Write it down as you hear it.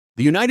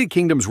The United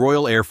Kingdom's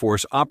Royal Air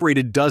Force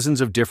operated dozens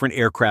of different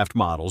aircraft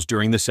models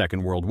during the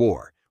Second World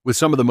War, with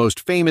some of the most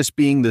famous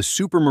being the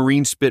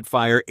Supermarine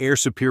Spitfire Air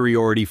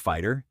Superiority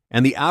Fighter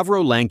and the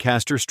Avro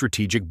Lancaster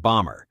Strategic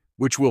Bomber,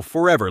 which will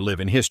forever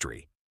live in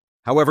history.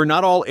 However,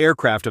 not all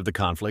aircraft of the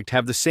conflict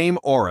have the same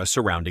aura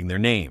surrounding their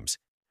names.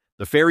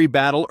 The Fairey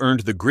Battle earned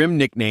the grim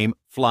nickname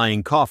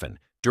Flying Coffin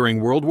during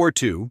World War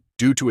II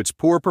due to its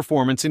poor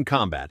performance in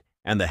combat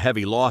and the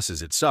heavy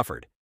losses it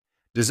suffered.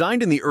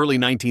 Designed in the early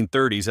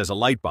 1930s as a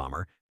light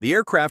bomber, the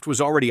aircraft was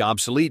already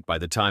obsolete by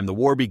the time the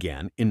war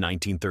began in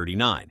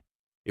 1939.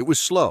 It was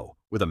slow,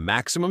 with a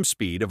maximum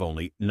speed of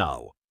only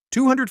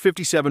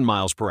 257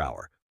 miles per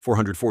hour,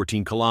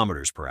 414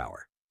 kilometers per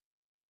hour,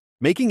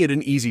 making it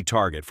an easy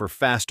target for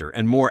faster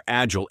and more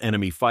agile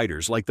enemy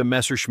fighters like the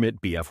Messerschmitt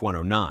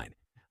Bf-109.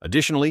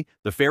 Additionally,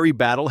 the Fairey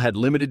Battle had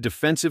limited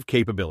defensive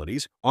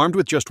capabilities, armed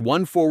with just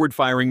one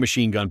forward-firing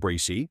machine gun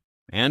brace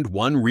and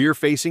one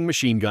rear-facing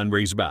machine gun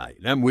brace,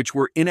 which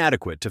were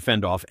inadequate to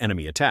fend off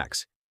enemy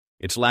attacks.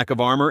 Its lack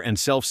of armor and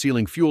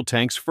self-sealing fuel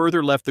tanks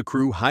further left the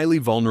crew highly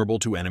vulnerable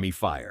to enemy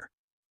fire.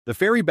 The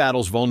Fairey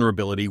Battle's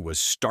vulnerability was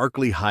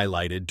starkly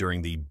highlighted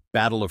during the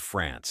Battle of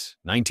France,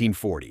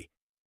 1940,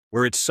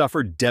 where it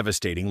suffered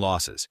devastating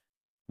losses.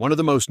 One of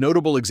the most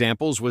notable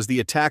examples was the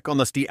attack on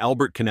the St.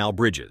 Albert Canal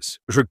bridges,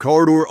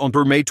 recorded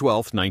on May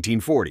 12,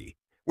 1940,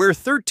 where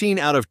 13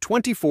 out of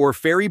 24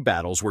 Fairey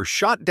Battles were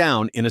shot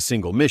down in a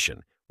single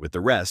mission, with the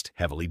rest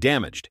heavily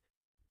damaged.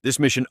 This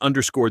mission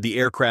underscored the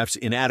aircraft's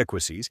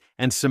inadequacies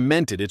and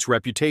cemented its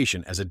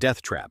reputation as a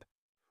death trap.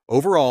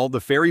 Overall,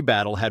 the Fairey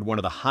Battle had one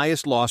of the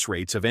highest loss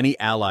rates of any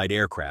Allied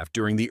aircraft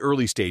during the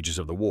early stages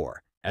of the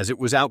war, as it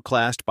was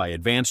outclassed by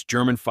advanced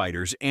German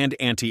fighters and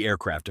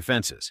anti-aircraft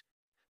defenses.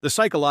 The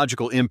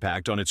psychological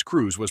impact on its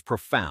crews was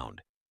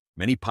profound.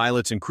 Many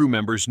pilots and crew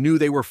members knew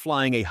they were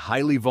flying a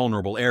highly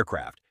vulnerable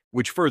aircraft,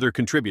 which further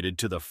contributed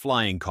to the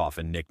Flying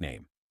Coffin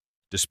nickname.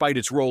 Despite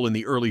its role in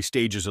the early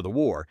stages of the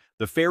war,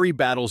 the Fairey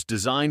Battle's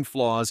design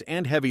flaws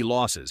and heavy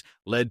losses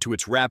led to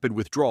its rapid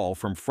withdrawal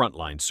from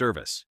frontline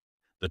service.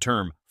 The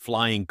term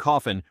Flying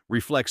Coffin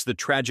reflects the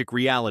tragic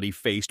reality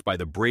faced by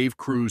the brave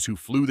crews who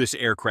flew this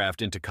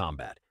aircraft into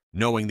combat,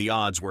 knowing the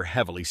odds were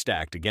heavily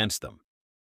stacked against them.